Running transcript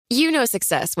You know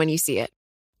success when you see it.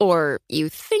 Or you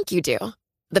think you do.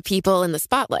 The people in the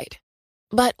spotlight.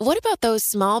 But what about those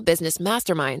small business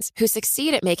masterminds who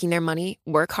succeed at making their money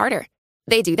work harder?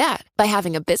 They do that by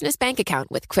having a business bank account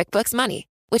with QuickBooks Money,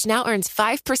 which now earns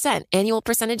 5% annual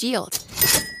percentage yield.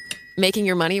 Making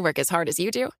your money work as hard as you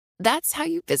do? That's how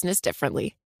you business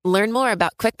differently. Learn more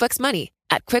about QuickBooks Money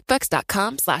at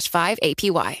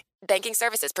quickbooks.com/5APY. Banking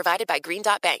services provided by Green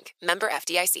Dot Bank. Member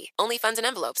FDIC. Only funds and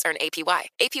envelopes earn APY.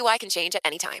 APY can change at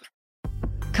any time.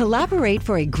 Collaborate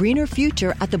for a greener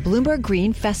future at the Bloomberg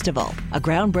Green Festival, a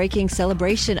groundbreaking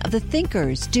celebration of the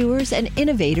thinkers, doers, and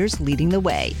innovators leading the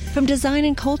way. From design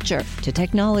and culture to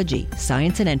technology,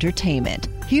 science, and entertainment.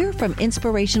 Hear from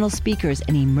inspirational speakers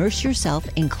and immerse yourself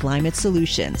in climate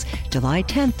solutions. July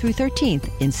 10th through 13th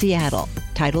in Seattle.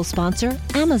 Title sponsor,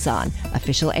 Amazon.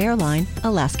 Official airline,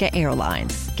 Alaska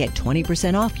Airlines. Get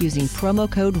 20% off using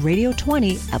promo code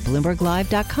radio20 at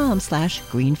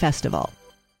BloombergLive.com/Green Festival.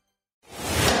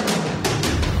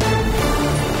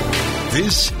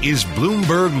 This is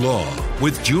Bloomberg Law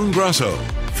with June Grasso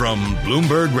from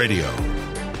Bloomberg Radio.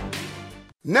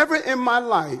 Never in my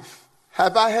life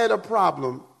have I had a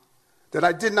problem that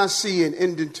I did not see an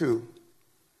ending to.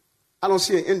 I don't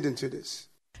see an ending to this.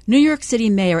 New York City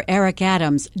Mayor Eric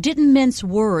Adams didn't mince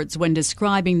words when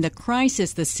describing the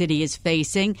crisis the city is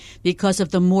facing because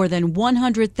of the more than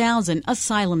 100,000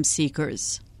 asylum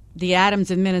seekers. The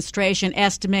Adams administration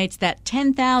estimates that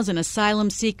 10,000 asylum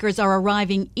seekers are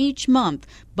arriving each month,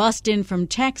 bussed in from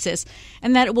Texas,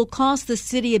 and that it will cost the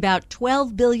city about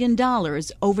 $12 billion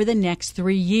over the next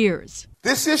 3 years.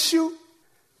 This issue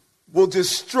will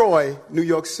destroy New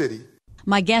York City.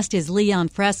 My guest is Leon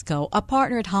Fresco, a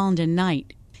partner at Holland &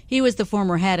 Knight. He was the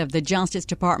former head of the Justice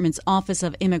Department's Office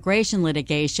of Immigration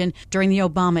Litigation during the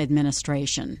Obama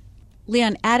administration.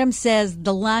 Leon, Adams says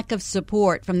the lack of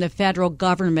support from the federal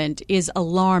government is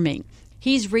alarming.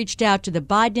 He's reached out to the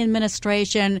Biden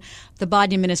administration. The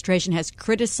Biden administration has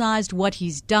criticized what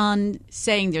he's done,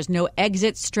 saying there's no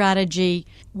exit strategy.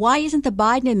 Why isn't the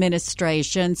Biden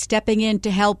administration stepping in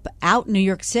to help out New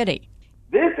York City?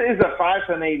 This is a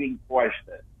fascinating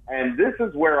question, and this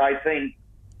is where I think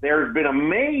there's been a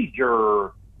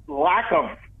major lack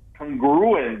of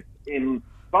congruence in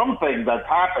something that's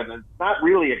happened. It's not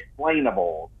really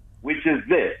explainable, which is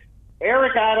this.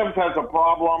 Eric Adams has a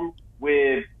problem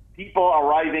with people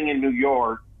arriving in New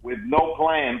York with no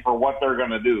plan for what they're going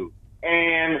to do.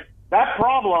 And that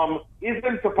problem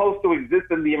isn't supposed to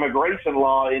exist in the immigration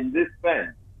law in this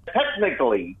sense.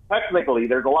 Technically,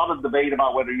 there's a lot of debate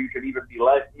about whether you should even be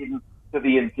let into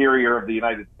the interior of the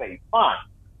United States. Fine.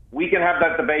 We can have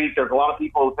that debate. There's a lot of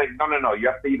people who think, no, you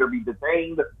have to either be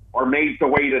detained or made to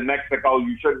wait in Mexico.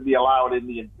 You shouldn't be allowed in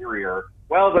the interior.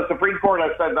 Well, the Supreme Court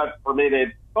has said that's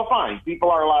permitted, so fine, people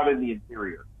are allowed in the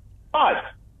interior. But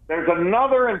there's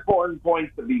another important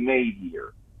point to be made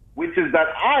here, which is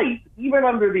that ICE, even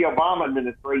under the Obama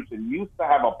administration, used to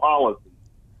have a policy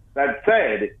that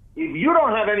said, if you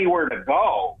don't have anywhere to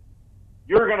go,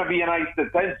 you're going to be in ICE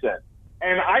detention.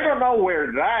 And I don't know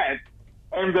where that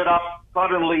ended up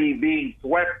suddenly being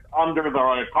swept under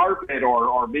the carpet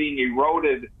or being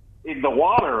eroded in the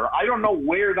water. I don't know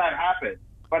where that happened.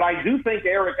 But I do think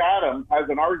Eric Adams has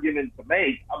an argument to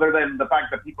make, other than the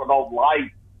fact that people don't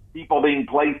like people being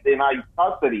placed in ICE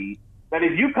custody, that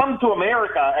if you come to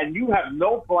America and you have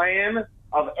no plan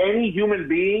of any human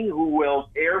being who will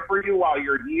care for you while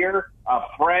you're here, a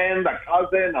friend, a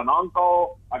cousin, an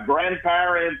uncle, a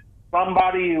grandparent,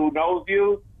 somebody who knows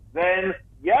you, then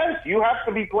yes, you have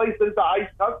to be placed into ICE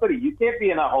custody. You can't be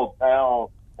in a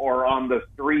hotel or on the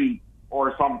street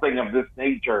or something of this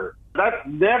nature. That's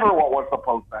never what was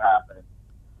supposed to happen.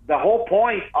 The whole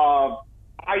point of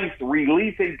ICE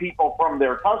releasing people from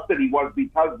their custody was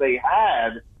because they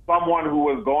had someone who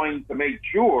was going to make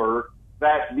sure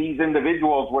that these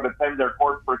individuals would attend their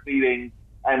court proceedings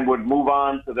and would move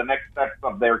on to the next steps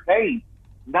of their case.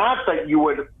 Not that you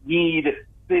would need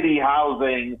city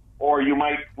housing or you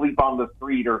might sleep on the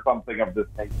street or something of this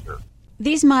nature.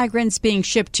 These migrants being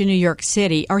shipped to New York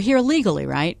City are here legally,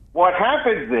 right? What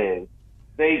happens is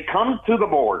they come to the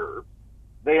border.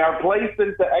 They are placed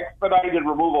into expedited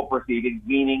removal proceedings,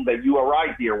 meaning that you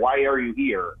arrived here. Why are you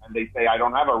here? And they say, I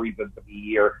don't have a reason to be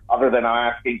here other than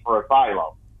I'm asking for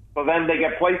asylum. So then they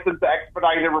get placed into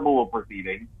expedited removal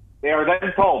proceedings. They are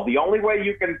then told the only way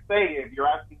you can stay if you're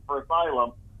asking for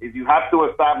asylum is you have to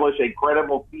establish a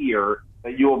credible fear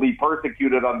that you will be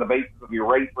persecuted on the basis of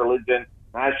your race, religion,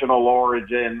 national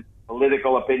origin,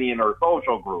 political opinion, or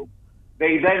social group.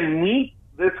 They then meet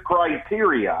this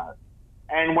criteria,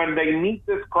 and when they meet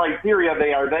this criteria,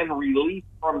 they are then released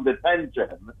from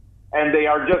detention, and they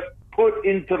are just put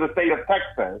into the state of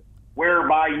Texas,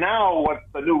 whereby now what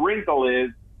the new wrinkle is,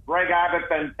 Greg Abbott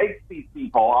then takes these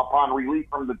people upon release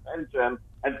from detention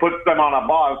and puts them on a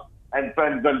bus and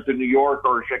sends them to New York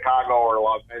or Chicago or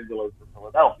Los Angeles or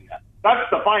Philadelphia. That's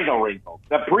the final wrinkle.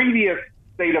 The previous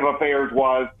state of affairs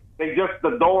was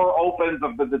the door opens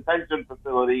of the detention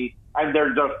facility and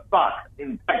they're just stuck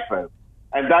in Texas.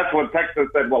 And that's what Texas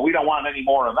said, well, we don't want any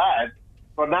more of that.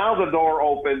 So now the door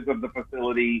opens of the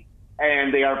facility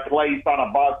and they are placed on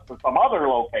a bus to some other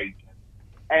location.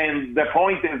 And the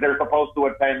point is they're supposed to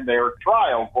attend their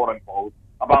trial, quote unquote,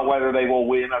 about whether they will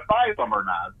win asylum or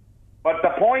not. But the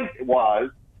point was,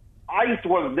 ICE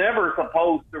was never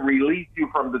supposed to release you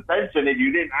from detention if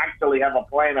you didn't actually have a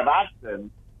plan of action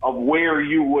of where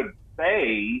you would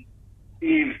stay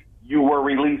if you were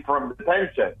released from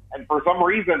detention. And for some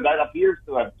reason, that appears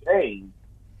to have changed.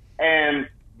 And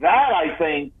that, I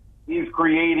think, is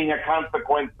creating a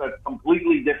consequence that's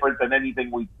completely different than anything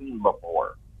we've seen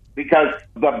before. Because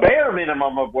the bare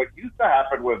minimum of what used to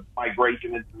happen with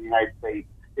migration into the United States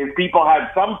is people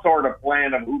had some sort of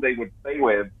plan of who they would stay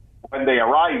with when they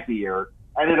arrived here.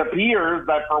 And it appears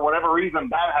that for whatever reason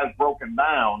that has broken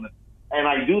down. And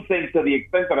I do think to the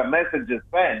extent that a message is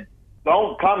sent,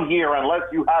 don't come here unless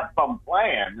you have some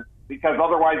plan, because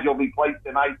otherwise you'll be placed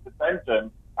in ICE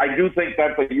detention. I do think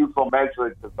that's a useful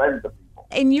message to send to people.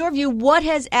 In your view, what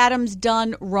has Adams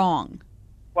done wrong?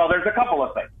 Well, there's a couple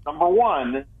of things. Number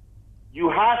one, you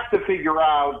have to figure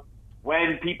out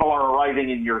when people are arriving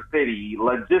in your city,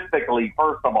 logistically,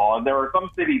 first of all. And there are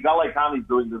some cities, LA County's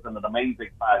doing this in an amazing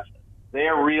fashion.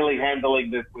 They're really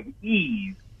handling this with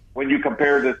ease when you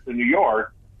compare this to New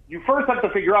York. You first have to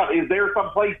figure out, is there some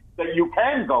place that you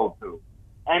can go to?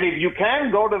 And if you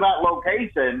can go to that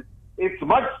location, it's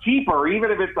much cheaper,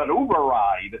 even if it's an Uber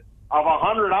ride of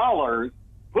 $100,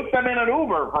 put them in an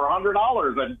Uber for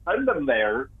 $100 and send them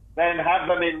there, than have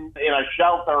them in a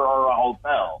shelter or a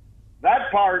hotel.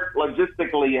 That part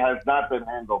logistically has not been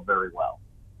handled very well.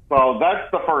 So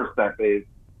that's the first step, is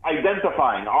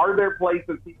identifying, are there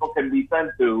places people can be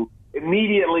sent to?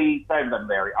 Immediately send them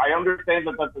there. I understand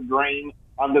that that's a drain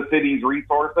on the city's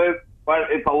resources,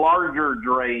 but it's a larger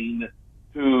drain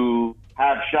to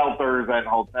have shelters and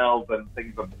hotels and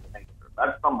things of this nature.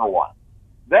 That's number one.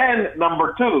 Then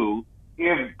number two,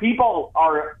 if people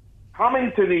are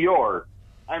coming to New York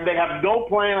and they have no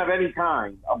plan of any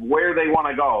kind of where they want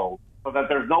to go, so that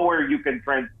there's nowhere you can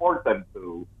transport them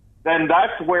to, then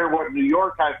that's where what New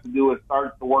York has to do is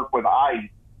start to work with ICE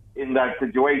in that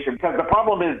situation. Because the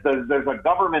problem is there's a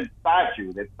government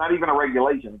statute. It's not even a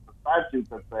regulation. It's a statute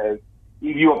that says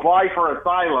if you apply for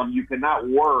asylum, you cannot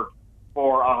work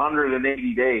for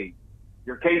 180 days.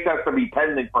 Your case has to be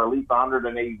pending for at least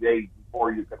 180 days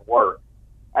before you can work.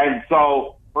 And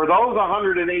so for those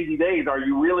 180 days, are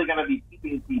you really going to be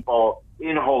keeping people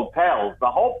in hotels?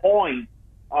 The whole point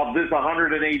of this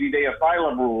 180-day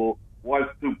asylum rule was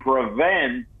to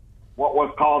prevent what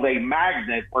was called a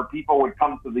magnet, where people would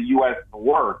come to the U.S. to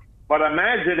work. But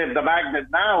imagine if the magnet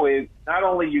now is not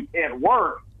only you can't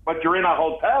work, but you're in a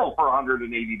hotel for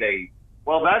 180 days.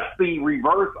 Well, that's the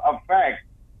reverse effect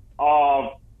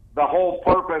of the whole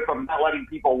purpose of not letting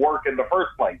people work in the first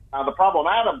place. Now, the problem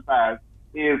Adams has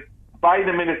is Biden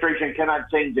administration cannot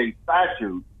change a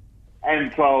statute.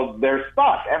 And so they're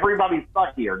stuck. Everybody's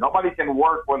stuck here. Nobody can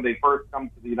work when they first come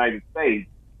to the United States.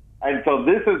 And so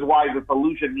this is why the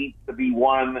solution needs to be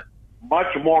one much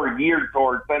more geared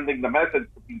towards sending the message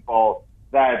to people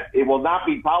that it will not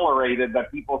be tolerated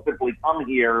that people simply come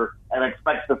here and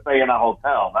expect to stay in a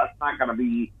hotel. That's not going to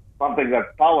be something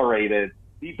that's tolerated.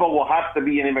 People will have to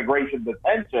be in immigration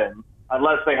detention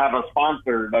unless they have a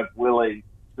sponsor that's willing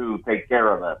to take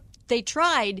care of them. They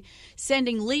tried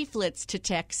sending leaflets to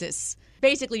Texas.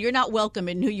 Basically, you're not welcome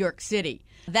in New York City.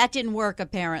 That didn't work,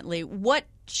 apparently. What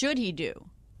should he do?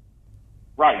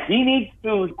 Right. He needs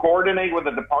to coordinate with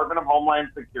the Department of Homeland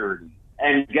Security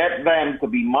and get them to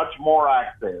be much more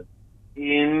active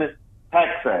in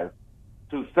Texas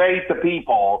to say to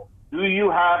people, do you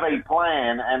have a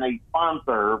plan and a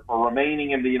sponsor for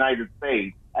remaining in the United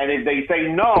States? And if they say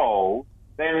no,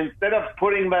 then instead of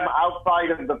putting them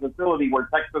outside of the facility where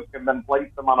Texas can then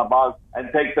place them on a bus and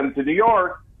take them to New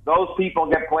York, those people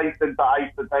get placed into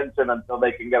ICE detention until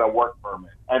they can get a work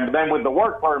permit. And then with the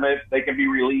work permit, they can be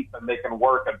released and they can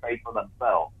work and pay for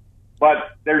themselves.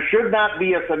 But there should not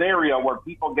be a scenario where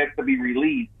people get to be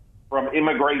released from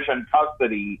immigration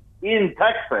custody in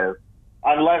Texas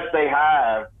unless they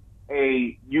have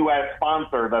a U.S.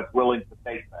 sponsor that's willing to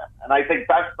take them. And I think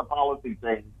that's the policy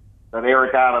change that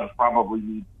Eric Adams probably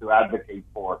needs to advocate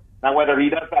for. Now, whether he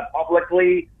does that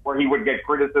publicly, where he would get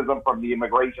criticism from the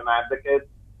immigration advocates,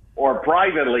 or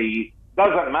privately,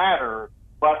 doesn't matter.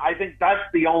 But I think that's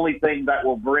the only thing that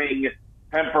will bring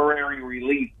temporary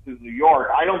relief to New York.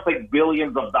 I don't think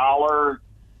billions of dollars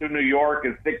to New York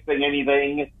is fixing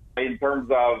anything in terms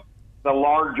of the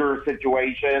larger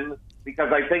situation,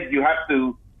 because I think you have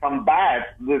to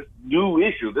combat this new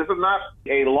issue. This is not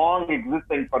a long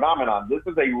existing phenomenon. This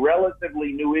is a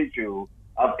relatively new issue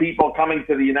of people coming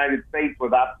to the United States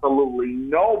with absolutely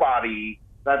nobody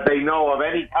that they know of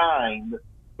any kind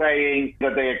saying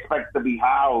that they expect to be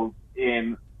housed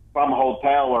in some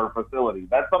hotel or facility.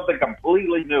 That's something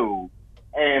completely new.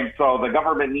 And so the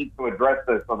government needs to address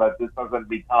this so that this doesn't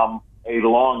become a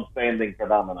long-standing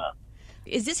phenomenon.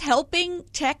 Is this helping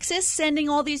Texas, sending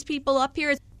all these people up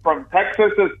here? From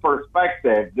Texas's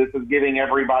perspective, this is giving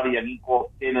everybody an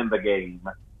equal skin in the game,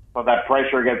 so that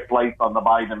pressure gets placed on the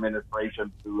Biden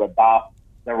administration to adopt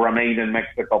the Remain in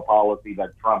Mexico policy that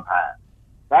Trump has.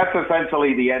 That's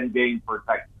essentially the end game for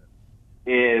Texas,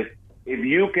 is if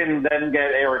you can then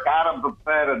get Eric Adams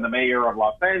upset and the mayor of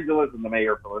Los Angeles and the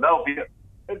mayor of Philadelphia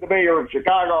and the mayor of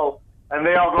Chicago, and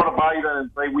they all go to Biden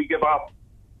and say, we give up,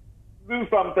 do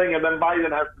something, and then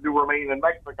Biden has to do Remain in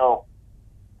Mexico,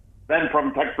 then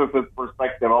from Texas's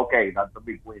perspective, okay, that's a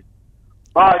big win.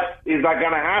 But is that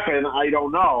going to happen? I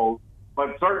don't know.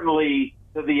 But certainly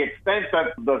to the extent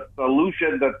that the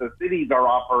solution that the cities are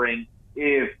offering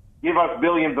is give us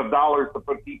billions of dollars to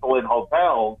put people in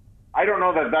hotels, I don't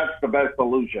know that that's the best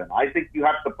solution. I think you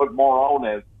have to put more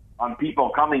onus on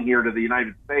people coming here to the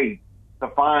United States to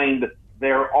find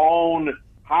their own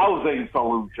housing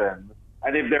solution.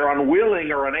 And if they're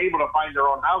unwilling or unable to find their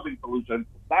own housing solution,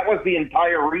 that was the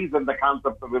entire reason the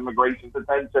concept of immigration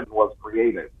detention was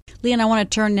created. Leon, I want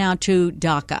to turn now to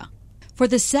DACA. For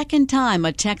the second time,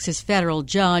 a Texas federal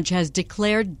judge has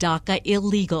declared DACA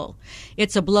illegal.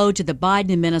 It's a blow to the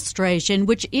Biden administration,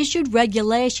 which issued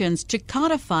regulations to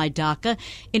codify DACA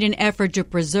in an effort to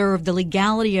preserve the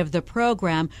legality of the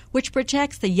program, which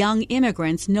protects the young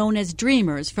immigrants known as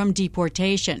Dreamers from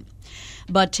deportation.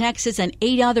 But Texas and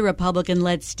 8 other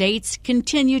Republican-led states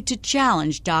continue to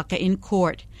challenge DACA in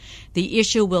court. The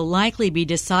issue will likely be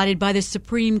decided by the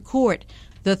Supreme Court,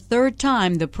 the third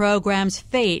time the program's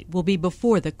fate will be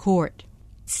before the court.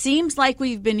 Seems like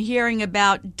we've been hearing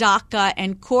about DACA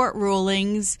and court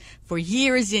rulings for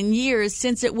years and years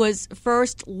since it was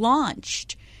first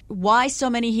launched. Why so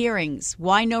many hearings?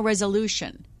 Why no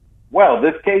resolution? Well,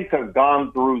 this case has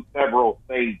gone through several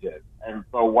stages. And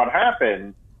so what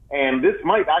happened, and this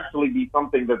might actually be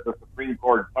something that the Supreme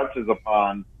Court touches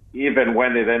upon even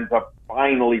when it ends up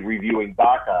finally reviewing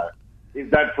DACA, is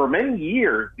that for many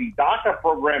years, the DACA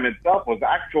program itself was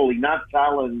actually not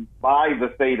challenged by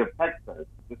the state of Texas.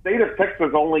 The state of Texas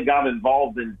only got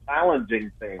involved in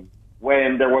challenging things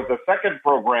when there was a second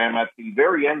program at the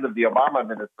very end of the Obama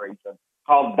administration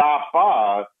called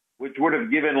DAPA, which would have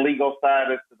given legal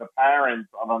status to the parents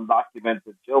of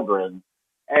undocumented children.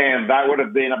 And that would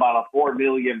have been about a 4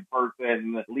 million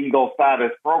person legal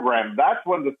status program. That's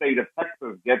when the state of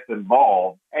Texas gets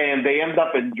involved. And they end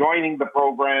up joining the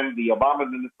program. The Obama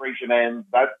administration ends.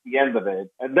 That's the end of it.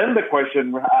 And then the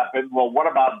question happens, well, what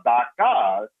about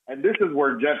DACA? And this is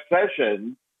where Jeff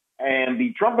Sessions and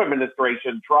the Trump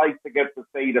administration tries to get the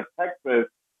state of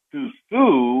Texas to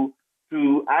sue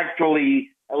to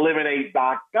actually eliminate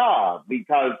DACA,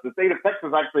 because the state of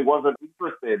Texas actually wasn't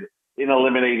interested in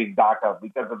eliminating DACA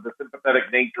because of the sympathetic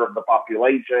nature of the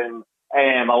population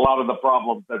and a lot of the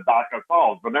problems that DACA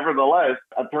solves. But nevertheless,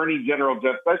 Attorney General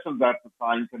Jeff Sessions at the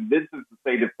time convinces the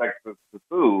state of Texas to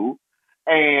sue,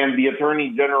 and the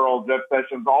Attorney General Jeff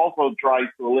Sessions also tries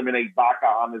to eliminate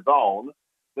DACA on his own.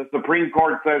 The Supreme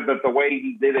Court says that the way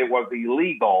he did it was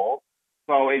illegal,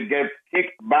 so it gets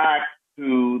kicked back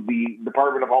to the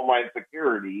Department of Homeland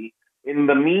Security. In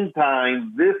the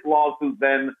meantime, this lawsuit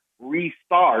then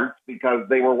restarts because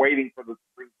they were waiting for the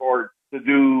Supreme Court to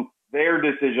do their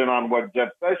decision on what Jeff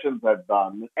Sessions had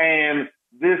done. And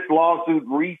this lawsuit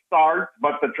restarts,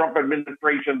 but the Trump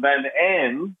administration then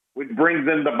ends, which brings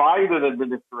in the Biden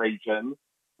administration,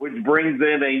 which brings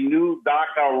in a new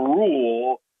DACA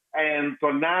rule. And so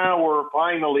now we're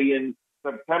finally in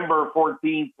September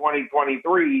 14,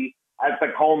 2023, at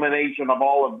the culmination of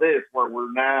all of this, where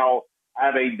we're now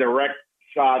at a direct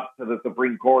shot to the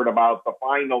Supreme Court about the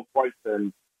final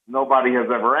question nobody has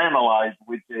ever analyzed,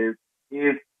 which is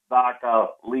DACA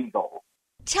legal?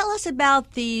 Tell us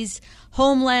about these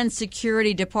Homeland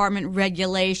Security Department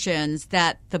regulations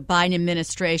that the Biden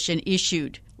administration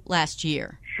issued last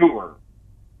year. Sure.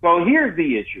 So here's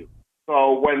the issue.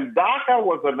 So when DACA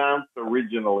was announced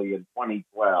originally in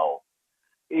 2012,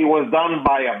 it was done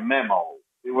by a memo.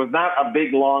 It was not a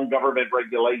big, long government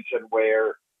regulation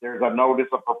where There's a notice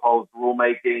of proposed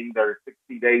rulemaking. There's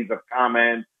 60 days of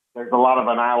comment. There's a lot of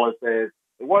analysis.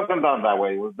 It wasn't done that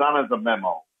way. It was done as a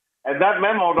memo. And that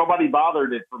memo, nobody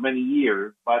bothered it for many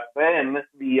years. But then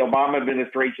the Obama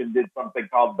administration did something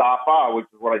called DAPA, which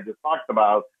is what I just talked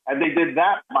about. And they did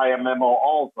that by a memo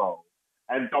also.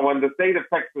 And so when the state of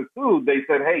Texas sued, they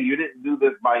said, hey, you didn't do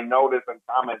this by notice and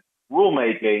comment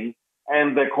rulemaking.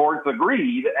 And the courts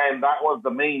agreed. And that was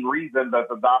the main reason that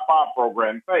the DAPA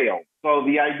program failed. So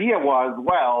the idea was,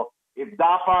 well, if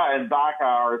DAPA and DACA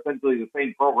are essentially the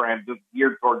same program, just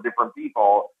geared toward different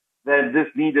people, then this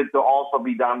needed to also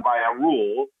be done by a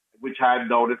rule, which had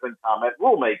notice and comment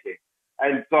rulemaking.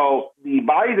 And so the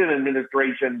Biden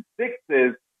administration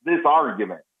fixes this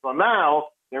argument. So now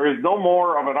there is no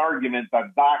more of an argument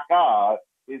that DACA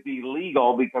is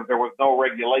illegal because there was no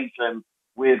regulation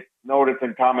with notice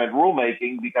and comment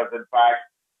rulemaking, because in fact,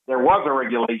 there was a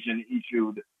regulation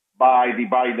issued by the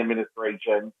Biden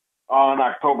administration on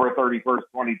October 31st,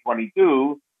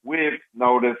 2022, with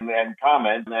notice and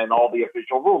comment and all the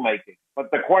official rulemaking.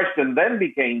 But the question then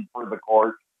became for the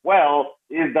court, well,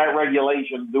 is that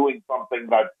regulation doing something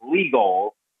that's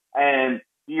legal? And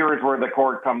here is where the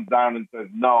court comes down and says,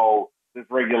 no, this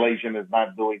regulation is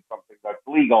not doing something that's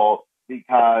legal,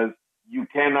 because you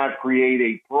cannot create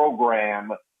a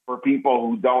program for people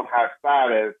who don't have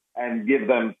status and give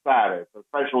them status,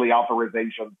 especially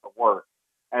authorization to work.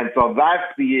 And so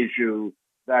that's the issue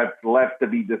that's left to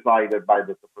be decided by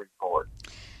the Supreme Court.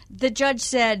 The judge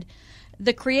said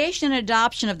the creation and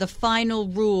adoption of the final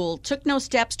rule took no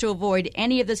steps to avoid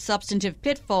any of the substantive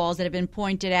pitfalls that have been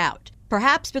pointed out.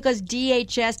 Perhaps because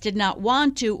DHS did not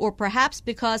want to, or perhaps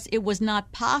because it was not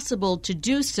possible to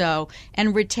do so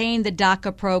and retain the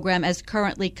DACA program as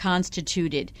currently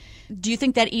constituted. Do you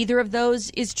think that either of those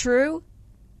is true?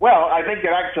 Well, I think it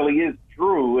actually is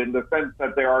true in the sense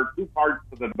that there are two parts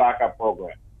to the DACA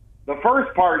program. The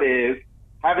first part is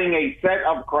having a set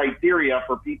of criteria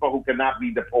for people who cannot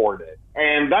be deported.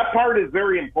 And that part is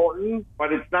very important,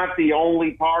 but it's not the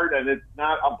only part, and it's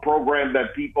not a program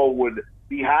that people would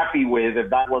be happy with if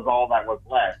that was all that was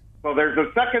left. So there's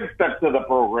a second step to the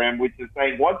program, which is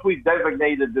saying once we've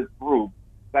designated this group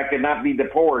that cannot be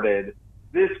deported,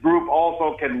 this group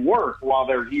also can work while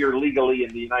they're here legally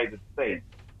in the United States.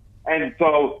 And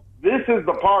so this is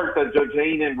the part that Judge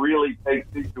Hainan really takes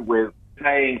issue with,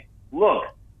 saying, look,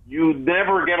 you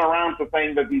never get around to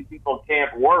saying that these people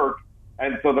can't work.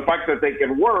 And so the fact that they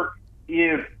can work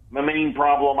is the main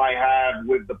problem I have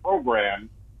with the program.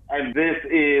 And this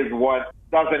is what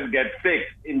doesn't get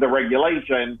fixed in the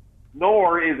regulation,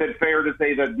 nor is it fair to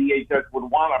say that DHS would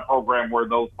want a program where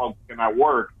those folks cannot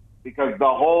work, because the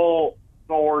whole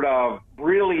sort of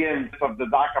brilliance of the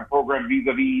DACA program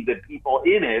vis-a-vis the people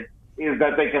in it is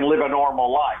that they can live a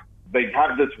normal life. They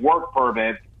have this work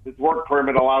permit. This work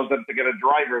permit allows them to get a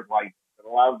driver's license. It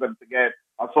allows them to get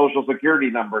a social security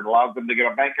number. It allows them to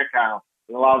get a bank account.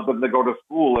 It allows them to go to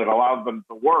school. It allows them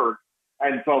to work.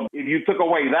 And so if you took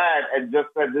away that and just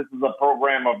said this is a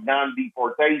program of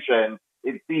non-deportation,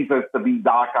 it ceases to be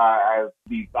DACA as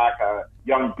these DACA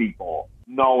young people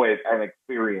know it and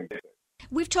experience it.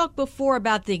 We've talked before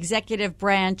about the executive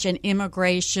branch and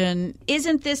immigration.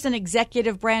 Isn't this an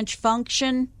executive branch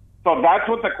function? So that's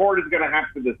what the court is going to have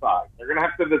to decide. They're going to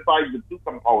have to decide the two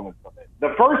components of it.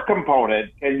 The first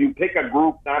component, can you pick a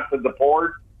group not to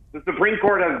deport? The Supreme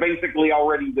Court has basically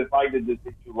already decided this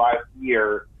issue last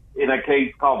year in a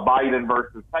case called Biden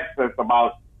versus Texas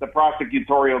about the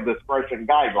prosecutorial discretion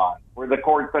guidelines, where the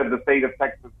court said the state of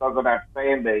Texas doesn't have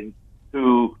standing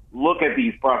to look at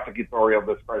these prosecutorial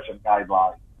discretion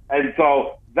guidelines. And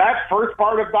so that first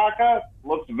part of DACA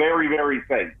looks very, very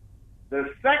safe. The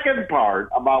second part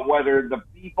about whether the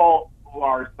people who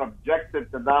are subjected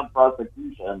to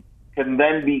non-prosecution can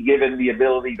then be given the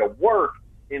ability to work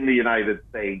in the United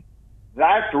States,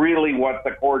 that's really what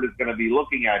the court is going to be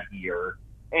looking at here.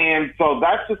 And so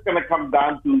that's just going to come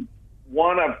down to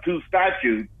one of two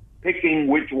statutes, picking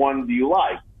which one do you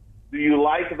like. Do you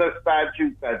like the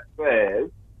statute that says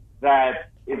that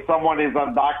if someone is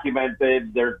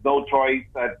undocumented, there's no choice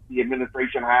that the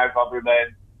administration has other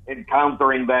than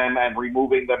encountering them and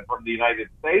removing them from the United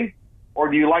States?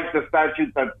 Or do you like the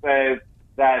statute that says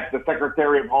that the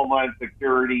Secretary of Homeland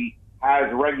Security has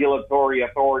regulatory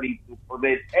authority to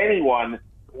permit anyone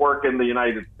to work in the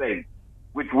United States,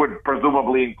 which would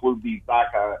presumably include these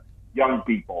DACA young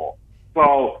people?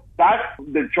 So that's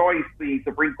the choice the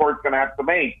Supreme Court's going to have to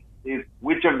make, is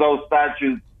which of those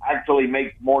statutes actually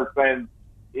makes more sense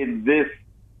in this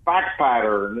fact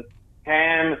pattern.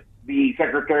 Can the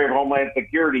Secretary of Homeland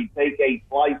Security take a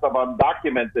slice of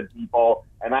undocumented people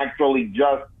and actually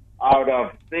just out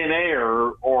of thin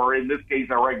air, or in this case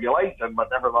a regulation, but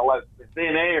nevertheless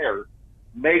thin air,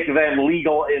 make them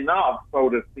legal enough, so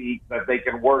to speak, that they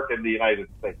can work in the United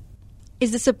States.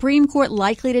 Is the Supreme Court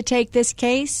likely to take this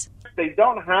case? They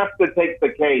don't have to take the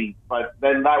case, but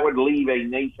then that would leave a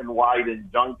nationwide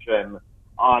injunction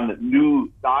on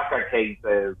new DACA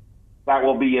cases that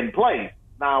will be in place.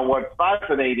 Now, what's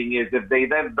fascinating is if they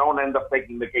then don't end up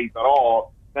taking the case at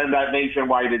all, then that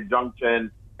nationwide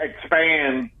injunction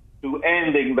expands to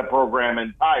ending the program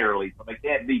entirely. So they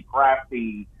can't be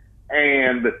crafty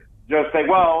and just say,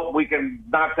 well, we can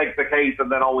not take the case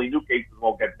and then only new cases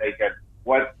will get taken.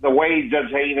 The way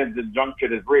Judge Haynen's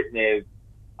injunction is written is,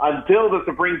 until the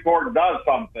Supreme Court does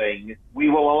something, we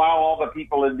will allow all the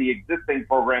people in the existing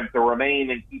program to remain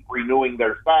and keep renewing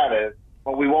their status,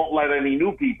 but we won't let any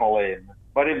new people in.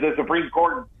 But if the Supreme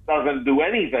Court doesn't do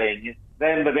anything,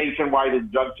 then the nationwide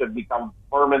injunction becomes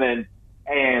permanent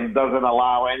and doesn't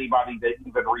allow anybody to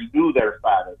even renew their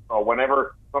status. So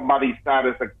whenever somebody's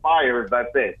status expires, that's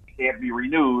it. It can't be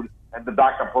renewed, and the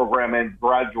DACA program ends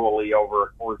gradually over a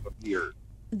course of years.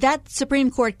 That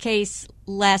Supreme Court case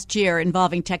last year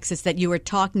involving Texas that you were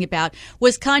talking about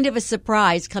was kind of a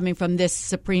surprise coming from this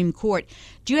Supreme Court.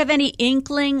 Do you have any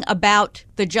inkling about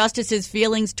the justices'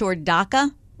 feelings toward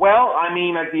DACA? Well, I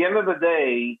mean, at the end of the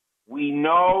day, we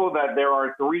know that there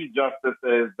are three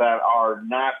justices that are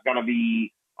not going to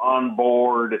be on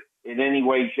board in any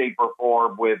way, shape, or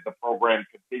form with the program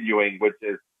continuing, which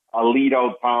is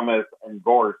Alito, Thomas, and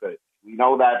Gorsuch. We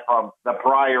know that from the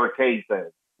prior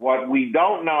cases. What we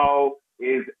don't know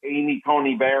is Amy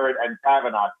Coney Barrett and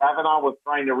Kavanaugh. Kavanaugh was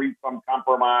trying to reach some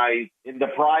compromise in the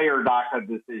prior DACA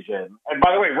decision. And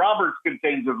by the way, Roberts could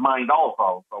change his mind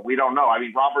also, so we don't know. I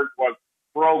mean, Roberts was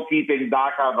pro-keeping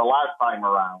DACA the last time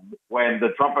around when the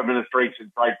Trump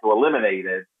administration tried to eliminate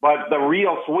it. But the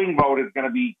real swing vote is going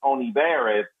to be Coney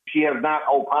Barrett. She has not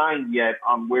opined yet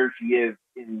on where she is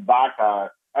in DACA.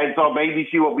 And so maybe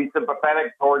she will be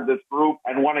sympathetic toward this group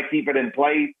and want to keep it in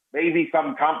place. Maybe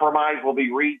some compromise will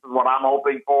be reached, is what I'm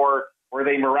hoping for, where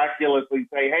they miraculously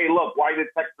say, hey, look, why did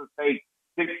Texas take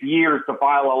 6 years to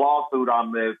file a lawsuit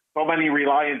on this? So many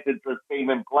reliance interests came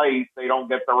in place, they don't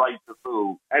get the right to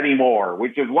sue anymore,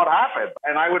 which is what happened.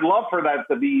 And I would love for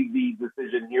that to be the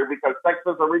decision here, because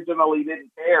Texas originally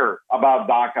didn't care about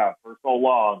DACA for so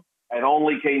long and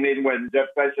only came in when Jeff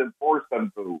Sessions forced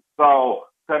them to. So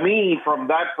to me, from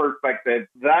that perspective,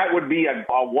 that would be a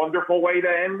wonderful way to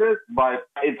end this, but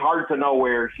it's hard to know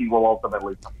where she will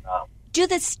ultimately come down. Do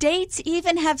the states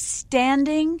even have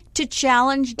standing to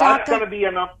challenge DACA? That's going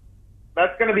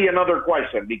to be another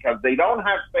question, because they don't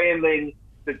have standing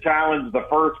to challenge the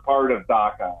first part of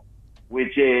DACA,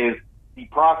 which is the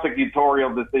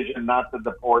prosecutorial decision not to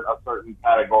deport a certain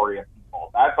category of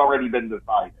people. That's already been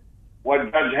decided. What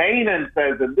Judge Hanen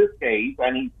says in this case,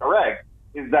 and he's correct,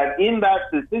 is that in that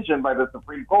decision by the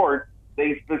Supreme Court,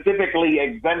 they specifically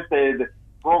exempted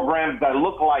programs that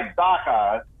look like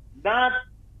DACA, not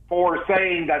for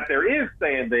saying that there is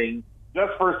standing,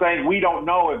 just for saying we don't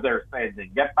know if they're standing.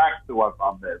 Get back to us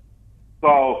on this.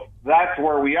 So that's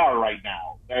where we are right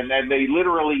now. And they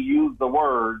literally use the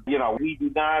word, we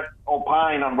do not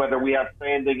opine on whether we have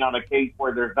standing on a case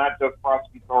where there's not just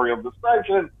prosecutorial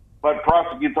discretion, but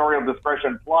prosecutorial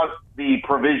discretion plus the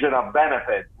provision of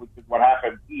benefits, which is what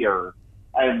happened here.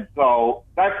 And so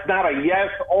that's not a yes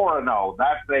or a no.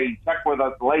 That's a check with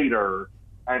us later.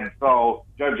 And so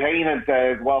Judge Hanen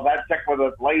says, well, that check with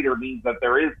us later means that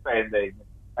there is standing.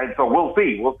 And so we'll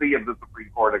see. We'll see if the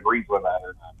Supreme Court agrees with that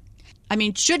or not. I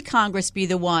mean, should Congress be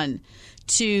the one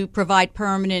to provide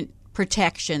permanent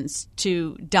protections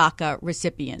to DACA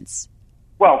recipients?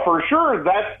 Well, for sure,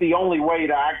 that's the only way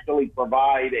to actually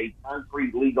provide a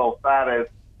concrete legal status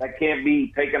that can't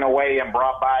be taken away and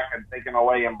brought back and taken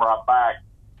away and brought back.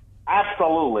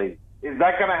 Absolutely. Is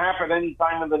that going to happen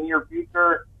anytime in the near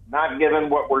future? Not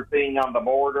given what we're seeing on the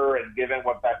border and given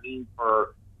what that means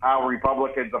for how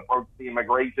Republicans approach the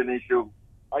immigration issue.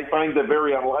 I find it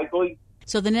very unlikely.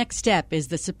 So the next step is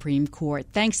the Supreme Court.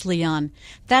 Thanks, Leon.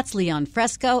 That's Leon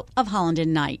Fresco of Holland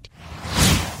and Knight.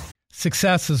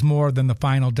 Success is more than the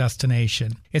final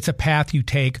destination. It's a path you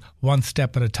take one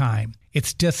step at a time.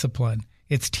 It's discipline,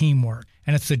 it's teamwork,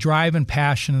 and it's the drive and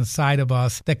passion inside of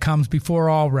us that comes before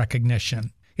all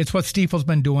recognition. It's what Stifel's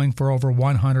been doing for over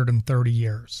 130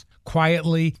 years.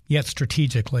 Quietly, yet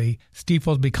strategically,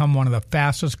 Stifel's become one of the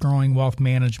fastest growing wealth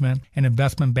management and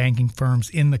investment banking firms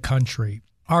in the country.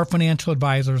 Our financial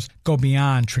advisors go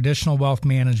beyond traditional wealth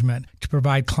management to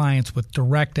provide clients with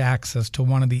direct access to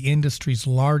one of the industry's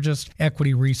largest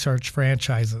equity research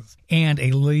franchises and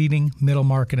a leading middle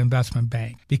market investment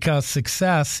bank, because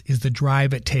success is the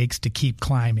drive it takes to keep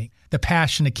climbing, the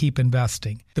passion to keep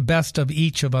investing, the best of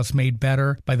each of us made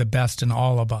better by the best in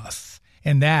all of us.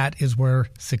 And that is where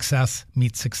success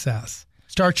meets success.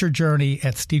 Start your journey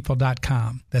at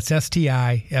Stifel.com. That's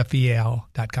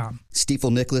STIFEL.com. Stifel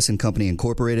Nicholas and Company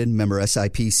Incorporated, member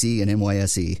SIPC and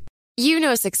NYSE. You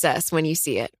know success when you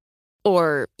see it.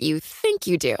 Or you think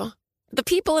you do. The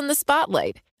people in the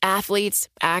spotlight. Athletes,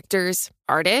 actors,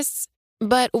 artists.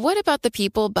 But what about the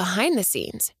people behind the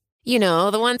scenes? You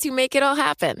know, the ones who make it all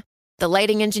happen. The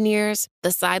lighting engineers,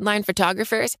 the sideline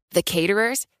photographers, the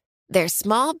caterers. They're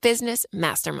small business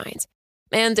masterminds.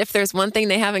 And if there's one thing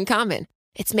they have in common,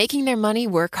 it's making their money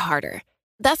work harder.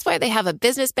 That's why they have a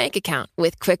business bank account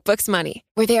with QuickBooks Money,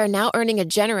 where they are now earning a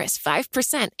generous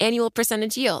 5% annual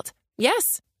percentage yield.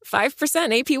 Yes, 5%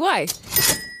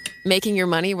 APY. Making your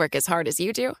money work as hard as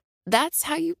you do? That's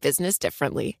how you business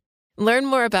differently. Learn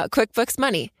more about QuickBooks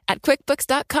Money at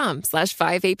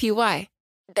quickbooks.com/5APY.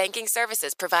 Banking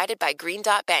services provided by Green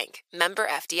Dot Bank, member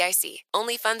FDIC.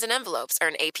 Only funds and envelopes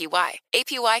earn APY.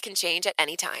 APY can change at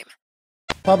any time.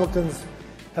 Republicans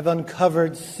have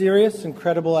uncovered serious and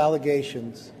credible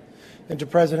allegations into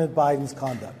President Biden's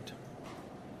conduct.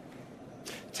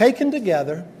 Taken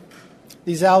together,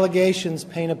 these allegations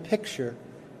paint a picture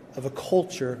of a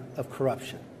culture of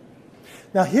corruption.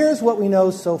 Now, here's what we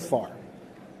know so far.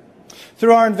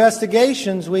 Through our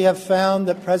investigations, we have found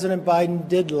that President Biden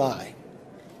did lie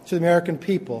to the American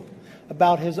people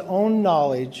about his own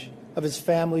knowledge of his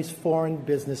family's foreign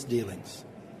business dealings.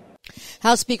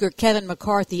 House Speaker Kevin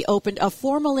McCarthy opened a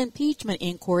formal impeachment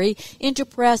inquiry into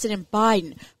President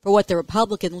Biden for what the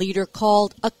Republican leader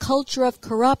called a culture of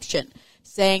corruption,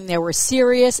 saying there were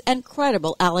serious and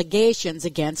credible allegations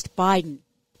against Biden.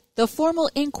 The formal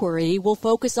inquiry will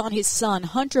focus on his son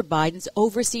Hunter Biden's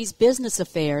overseas business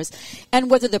affairs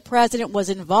and whether the president was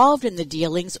involved in the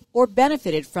dealings or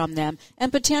benefited from them,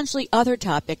 and potentially other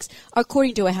topics,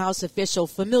 according to a House official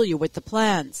familiar with the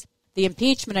plans. The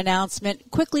impeachment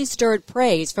announcement quickly stirred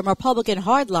praise from Republican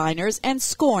hardliners and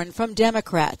scorn from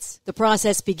Democrats. The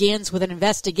process begins with an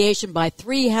investigation by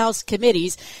 3 House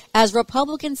committees as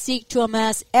Republicans seek to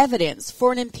amass evidence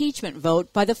for an impeachment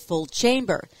vote by the full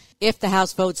chamber. If the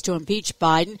House votes to impeach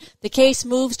Biden, the case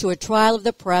moves to a trial of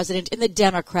the president in the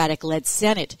Democratic-led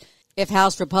Senate. If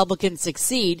House Republicans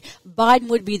succeed, Biden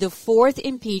would be the 4th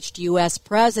impeached U.S.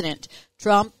 president.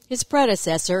 Trump, his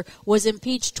predecessor, was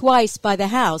impeached twice by the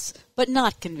House, but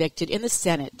not convicted in the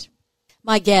Senate.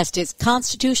 My guest is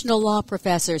constitutional law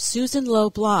professor Susan Lowe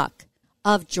Block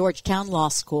of Georgetown Law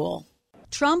School.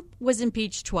 Trump was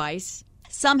impeached twice.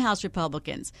 Some House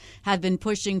Republicans have been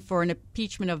pushing for an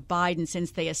impeachment of Biden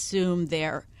since they assumed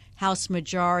their House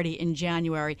majority in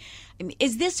January.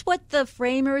 Is this what the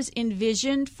framers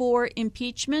envisioned for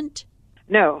impeachment?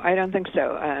 No, I don't think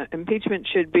so. Impeachment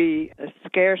should be a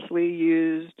scarcely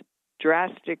used,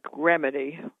 drastic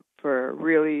remedy for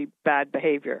really bad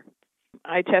behavior.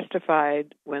 I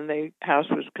testified when the House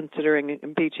was considering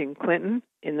impeaching Clinton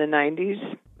in the 90s.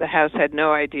 The House had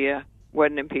no idea what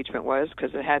an impeachment was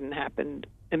because it hadn't happened.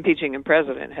 Impeaching a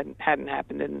president hadn't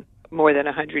happened in more than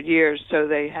 100 years, so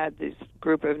they had this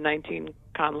group of 19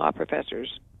 con law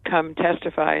professors come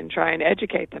testify and try and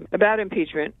educate them about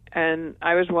impeachment, and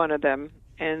I was one of them.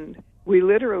 And we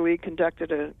literally conducted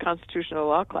a constitutional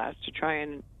law class to try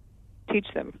and teach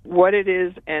them what it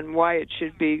is and why it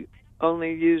should be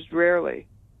only used rarely.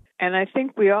 And I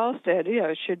think we all said,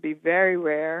 it should be very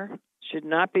rare, should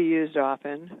not be used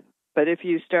often. But if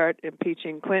you start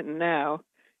impeaching Clinton now,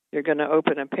 you're going to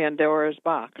open a Pandora's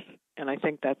box. And I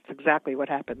think that's exactly what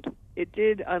happened. It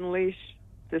did unleash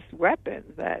this weapon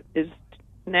that is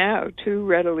now too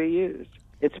readily used.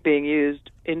 It's being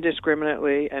used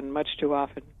indiscriminately and much too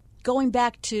often. Going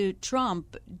back to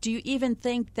Trump, do you even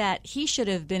think that he should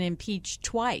have been impeached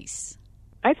twice?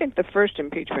 I think the first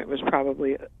impeachment was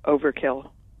probably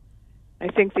overkill. I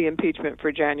think the impeachment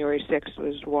for January 6th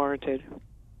was warranted.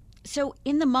 So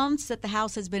in the months that the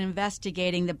House has been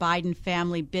investigating the Biden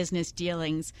family business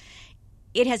dealings,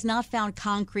 it has not found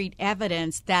concrete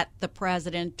evidence that the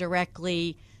president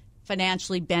directly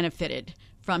financially benefited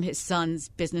from his son's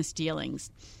business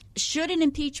dealings. Should an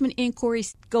impeachment inquiry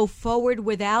go forward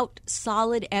without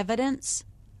solid evidence?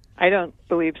 I don't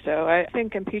believe so. I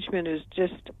think impeachment is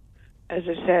just, as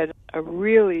I said, a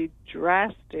really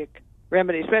drastic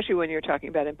remedy, especially when you're talking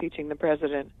about impeaching the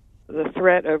president. The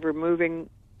threat of removing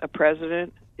a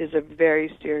president is a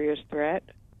very serious threat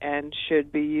and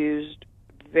should be used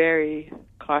very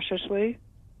cautiously,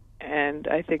 and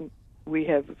I think we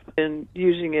have been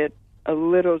using it a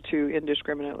little too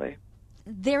indiscriminately.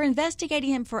 They're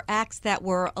investigating him for acts that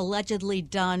were allegedly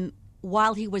done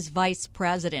while he was vice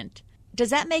president. Does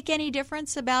that make any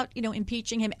difference about,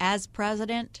 impeaching him as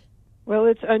president? Well,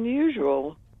 it's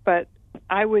unusual, but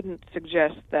I wouldn't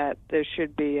suggest that there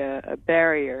should be a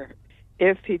barrier.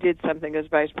 If he did something as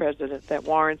vice president that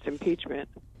warrants impeachment,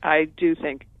 I do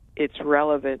think it's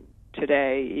relevant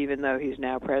today, even though he's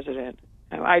now president.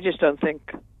 I just don't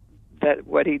think that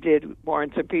what he did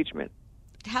warrants impeachment.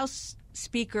 House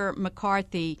Speaker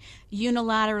McCarthy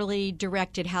unilaterally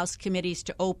directed House committees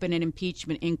to open an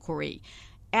impeachment inquiry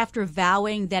after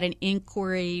vowing that an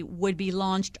inquiry would be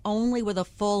launched only with a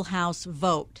full House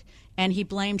vote. And he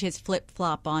blamed his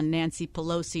flip-flop on Nancy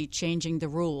Pelosi changing the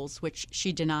rules, which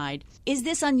she denied. Is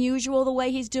this unusual the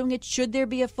way he's doing it? Should there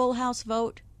be a full House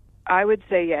vote? I would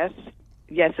say yes.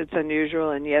 Yes, it's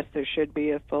unusual, and yes, there should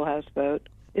be a full House vote.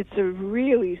 It's a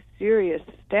really serious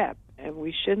step, and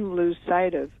we shouldn't lose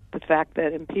sight of the fact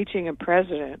that impeaching a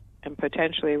president and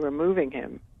potentially removing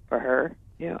him or her,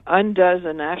 undoes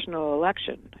a national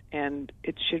election, and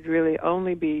it should really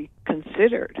only be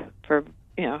considered for,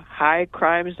 high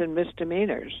crimes and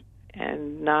misdemeanors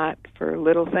and not for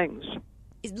little things.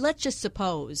 Let's just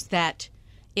suppose that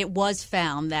it was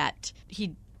found that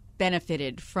he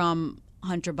benefited from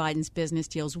Hunter Biden's business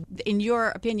deals. In your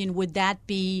opinion, would that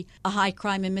be a high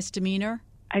crime and misdemeanor?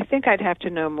 I think I'd have to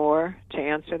know more to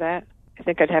answer that. I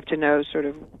think I'd have to know sort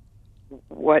of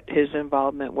what his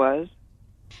involvement was.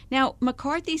 Now,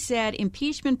 McCarthy said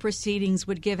impeachment proceedings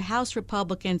would give House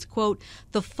Republicans, quote,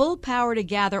 the full power to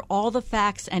gather all the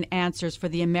facts and answers for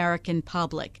the American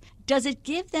public. Does it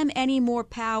give them any more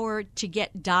power to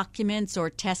get documents or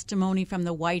testimony from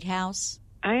the White House?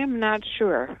 I am not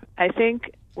sure. I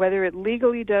think whether it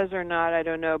legally does or not, I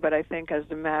don't know, but I think as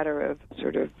a matter of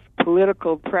sort of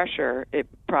political pressure, it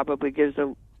probably gives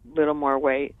a little more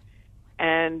weight,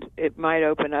 and it might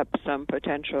open up some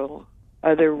potential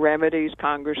other remedies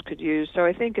Congress could use. So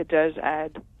I think it does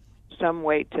add some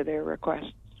weight to their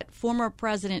requests. Former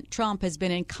President Trump has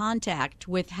been in contact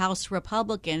with House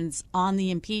Republicans on the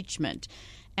impeachment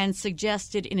and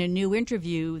suggested in a new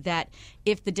interview that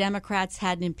if the Democrats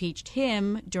hadn't impeached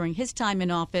him during his time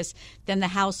in office, then the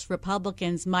House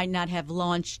Republicans might not have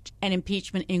launched an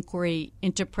impeachment inquiry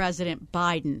into President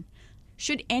Biden.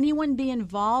 Should anyone be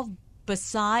involved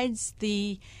besides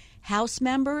the House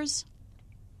members?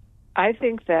 I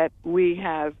think that we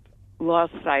have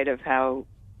lost sight of how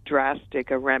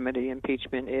drastic a remedy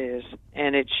impeachment is,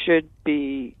 and it should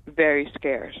be very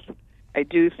scarce. I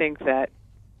do think that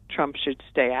Trump should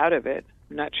stay out of it.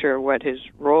 I'm not sure what his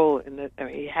role in this. I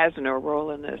mean, he has no role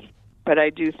in this. But I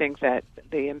do think that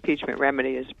the impeachment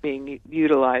remedy is being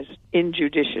utilized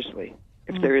injudiciously,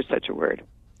 if there is such a word.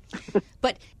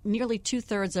 But nearly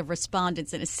two-thirds of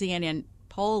respondents in a CNN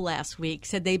poll last week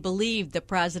said they believed the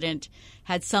president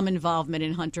had some involvement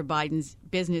in Hunter Biden's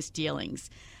business dealings.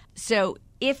 So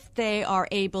if they are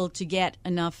able to get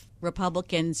enough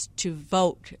Republicans to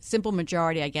vote, simple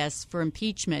majority, I guess, for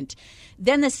impeachment,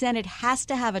 then the Senate has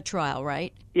to have a trial,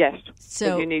 right? Yes.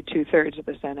 So you need two-thirds of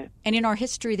the Senate. And in our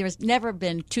history, there's never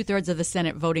been two-thirds of the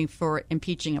Senate voting for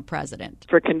impeaching a president.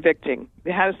 For convicting.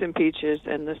 The House impeaches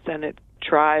and the Senate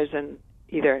tries and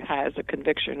either has a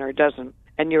conviction or doesn't.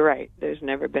 And you're right, there's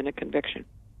never been a conviction.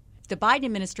 The Biden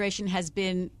administration has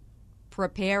been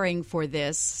preparing for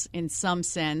this in some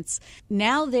sense.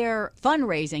 Now they're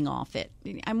fundraising off it.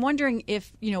 I'm wondering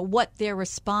if, what their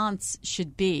response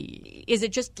should be. Is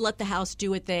it just let the House do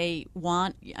what they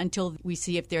want until we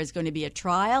see if there's going to be a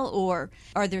trial, or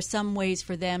are there some ways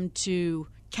for them to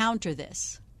counter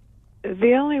this?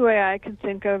 The only way I can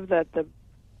think of that the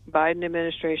Biden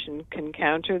administration can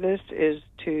counter this is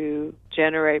to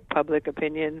generate public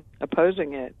opinion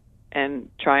opposing it and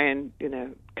try and,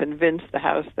 convince the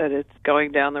House that it's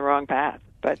going down the wrong path.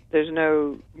 But there's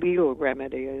no legal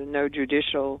remedy, no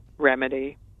judicial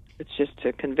remedy. It's just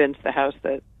to convince the House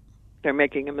that they're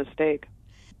making a mistake.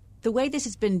 The way this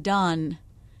has been done,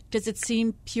 does it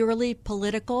seem purely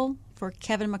political for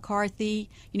Kevin McCarthy?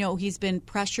 He's been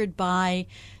pressured by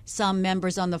some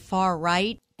members on the far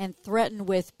right and threatened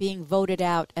with being voted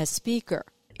out as Speaker.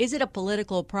 Is it a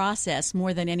political process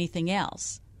more than anything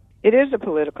else? It is a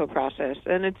political process,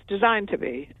 and it's designed to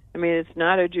be. I mean, it's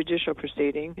not a judicial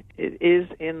proceeding. It is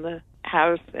in the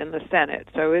House and the Senate,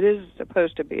 so it is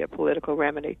supposed to be a political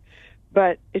remedy.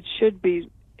 But it should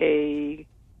be a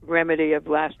remedy of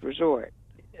last resort,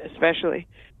 especially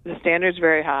the standard's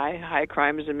very high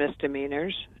crimes and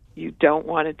misdemeanors. You don't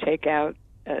want to take out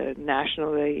a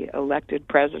nationally elected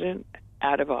president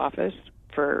out of office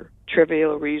for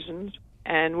trivial reasons.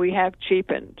 And we have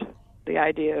cheapened the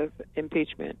idea of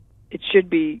impeachment. It should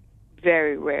be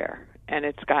very rare, and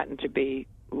it's gotten to be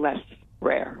less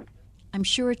rare. I'm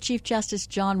sure Chief Justice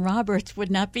John Roberts would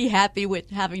not be happy with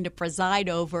having to preside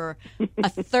over a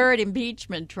third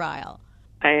impeachment trial.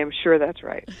 I am sure that's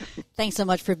right. Thanks so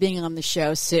much for being on the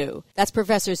show, Sue. That's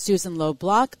Professor Susan Loeb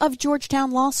Block of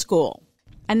Georgetown Law School.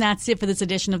 And that's it for this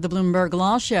edition of the Bloomberg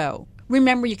Law Show.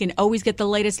 Remember, you can always get the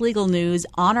latest legal news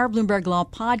on our Bloomberg Law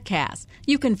podcasts.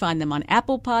 You can find them on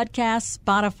Apple Podcasts,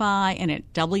 Spotify, and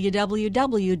at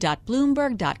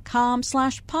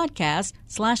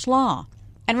www.bloomberg.com/podcast/law.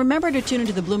 And remember to tune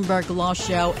into the Bloomberg Law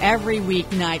Show every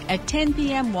weeknight at 10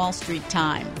 p.m. Wall Street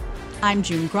time. I'm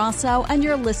June Grosso, and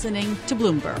you're listening to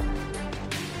Bloomberg.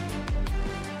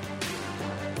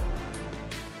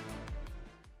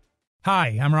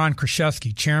 Hi, I'm Ron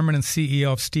Kraszewski, Chairman and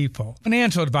CEO of Stifel.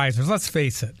 Financial advisors, let's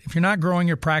face it, if you're not growing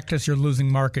your practice, you're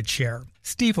losing market share.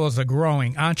 Stifel is a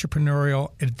growing, entrepreneurial,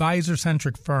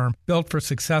 advisor-centric firm built for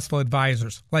successful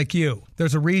advisors like you.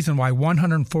 There's a reason why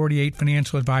 148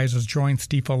 financial advisors joined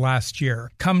Stifel last year.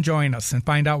 Come join us and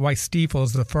find out why Stifel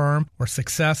is the firm where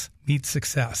success meets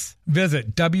success.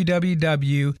 Visit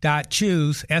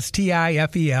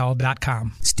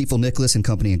www.choosestifel.com. Stifel Nicholas and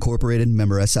Company Incorporated,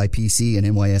 member SIPC and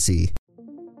NYSE.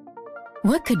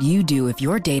 What could you do if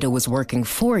your data was working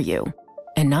for you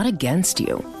and not against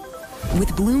you? With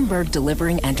Bloomberg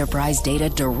delivering enterprise data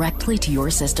directly to your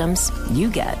systems,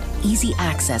 you get easy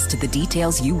access to the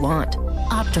details you want,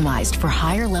 optimized for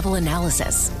higher-level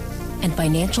analysis, and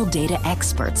financial data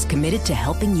experts committed to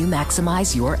helping you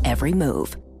maximize your every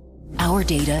move. Our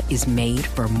data is made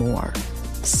for more,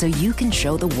 so you can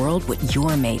show the world what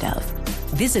you're made of.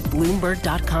 Visit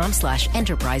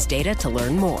Bloomberg.com/enterprise data to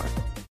learn more.